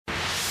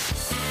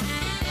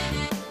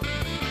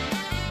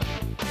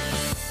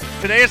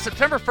Today is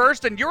September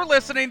 1st, and you're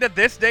listening to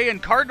This Day in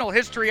Cardinal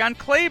History on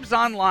Claibs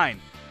Online.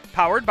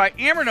 Powered by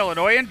Ameren,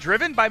 Illinois, and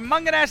driven by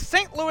Mungenast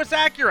St. Louis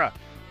Acura.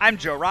 I'm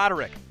Joe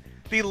Roderick.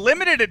 The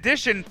limited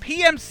edition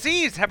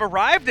PMCs have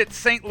arrived at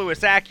St. Louis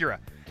Acura.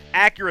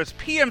 Acura's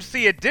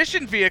PMC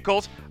edition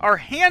vehicles are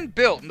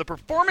hand-built in the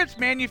performance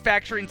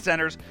manufacturing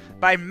centers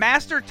by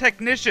master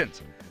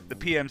technicians. The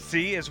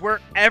PMC is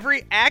where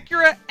every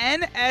Acura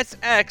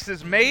NSX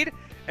is made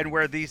and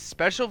where these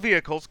special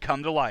vehicles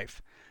come to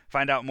life.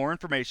 Find out more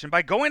information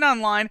by going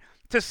online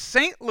to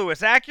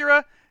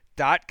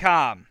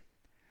stlouisacura.com.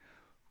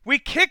 We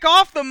kick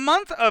off the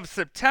month of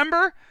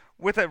September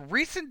with a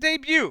recent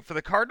debut for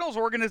the Cardinals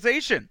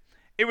organization.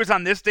 It was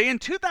on this day in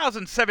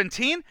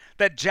 2017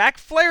 that Jack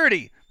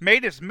Flaherty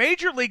made his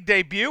major league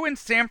debut in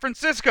San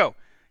Francisco.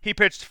 He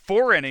pitched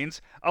 4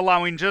 innings,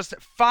 allowing just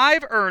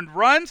 5 earned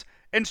runs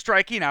and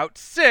striking out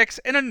 6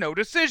 in a no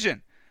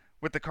decision,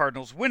 with the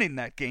Cardinals winning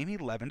that game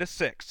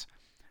 11-6.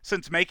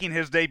 Since making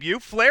his debut,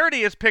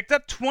 Flaherty has picked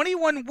up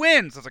 21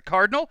 wins as a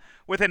Cardinal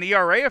with an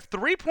ERA of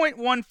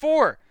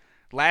 3.14.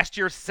 Last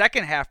year's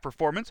second half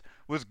performance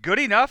was good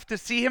enough to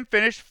see him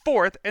finish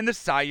 4th in the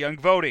Cy Young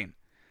voting.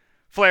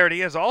 Flaherty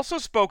has also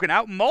spoken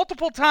out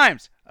multiple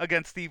times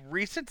against the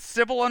recent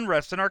civil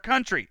unrest in our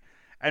country,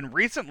 and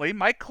recently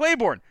Mike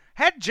Claiborne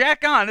had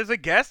Jack on as a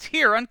guest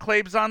here on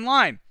Claibs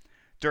Online.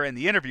 During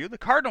the interview, the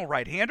Cardinal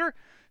right-hander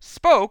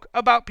spoke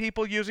about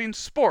people using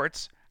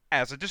sports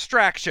as a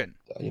distraction.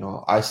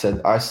 I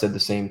said the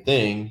same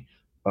thing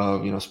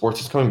of, sports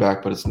is coming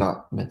back, but it's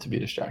not meant to be a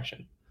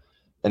distraction.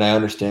 And I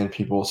understand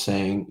people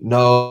saying,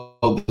 no,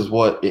 this is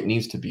what it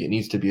needs to be. It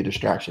needs to be a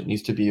distraction. It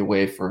needs to be a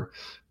way for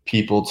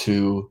people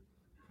to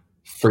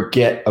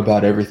forget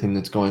about everything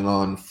that's going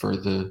on for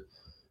the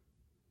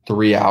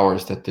 3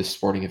 hours that this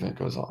sporting event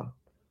goes on.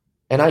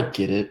 And I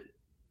get it.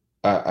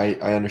 I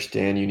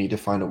understand you need to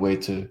find a way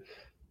to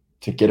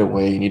get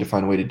away. You need to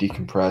find a way to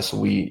decompress.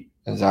 We,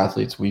 as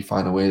athletes, we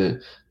find a way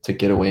to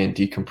get away and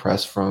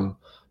decompress from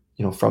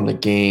the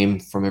game,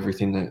 from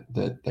everything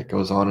that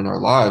goes on in our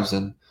lives.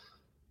 And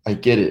I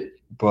get it.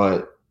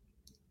 But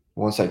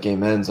once that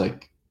game ends,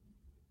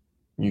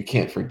 you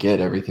can't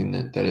forget everything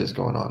that is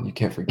going on. You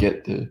can't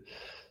forget that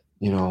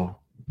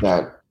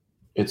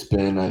it's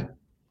been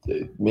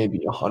maybe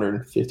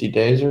 150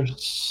 days or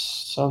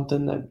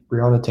something that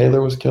Breonna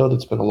Taylor was killed.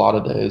 It's been a lot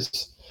of days.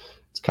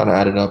 It's kind of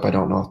added up. I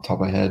don't know off the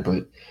top of my head,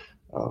 but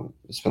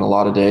it's been a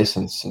lot of days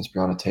since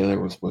Breonna Taylor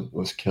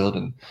was killed,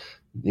 and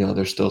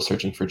they're still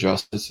searching for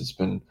justice. It's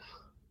been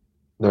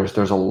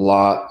there's a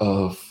lot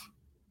of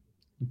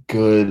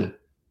good,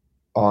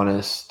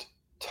 honest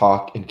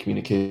talk and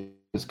communication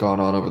that's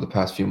gone on over the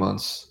past few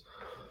months,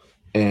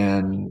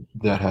 and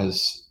that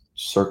has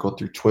circled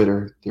through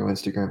Twitter, through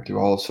Instagram, through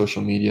all of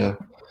social media,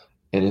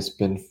 and it's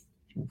been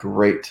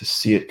great to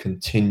see it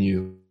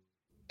continue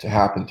to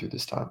happen through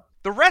this time.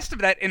 The rest of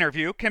that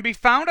interview can be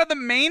found on the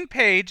main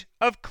page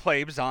of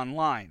Claibs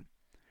Online.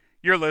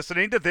 You're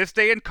listening to This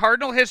Day in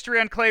Cardinal History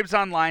on Claibs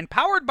Online,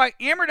 powered by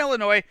Ameren,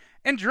 Illinois,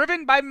 and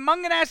driven by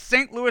Mungenast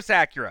St. Louis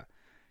Acura.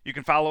 You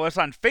can follow us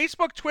on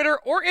Facebook, Twitter,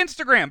 or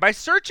Instagram by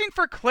searching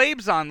for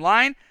Claibs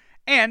Online,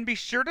 and be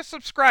sure to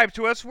subscribe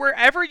to us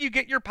wherever you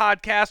get your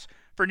podcasts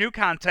for new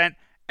content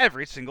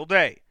every single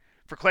day.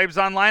 For Claibs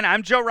Online,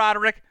 I'm Joe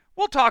Roderick.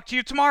 We'll talk to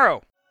you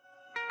tomorrow.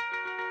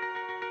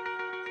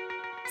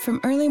 From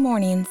early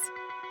mornings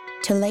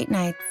to late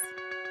nights,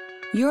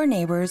 your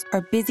neighbors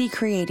are busy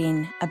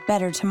creating a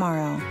better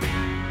tomorrow.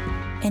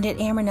 And at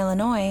Ameren,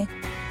 Illinois,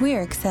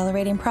 we're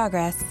accelerating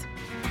progress.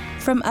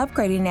 From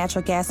upgrading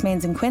natural gas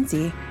mains in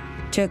Quincy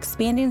to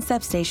expanding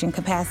substation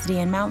capacity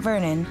in Mount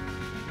Vernon,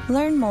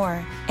 learn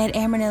more at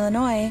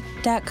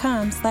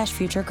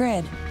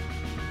amerenillinois.com/futuregrid.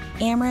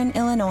 Ameren,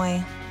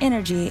 Illinois,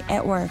 energy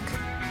at work.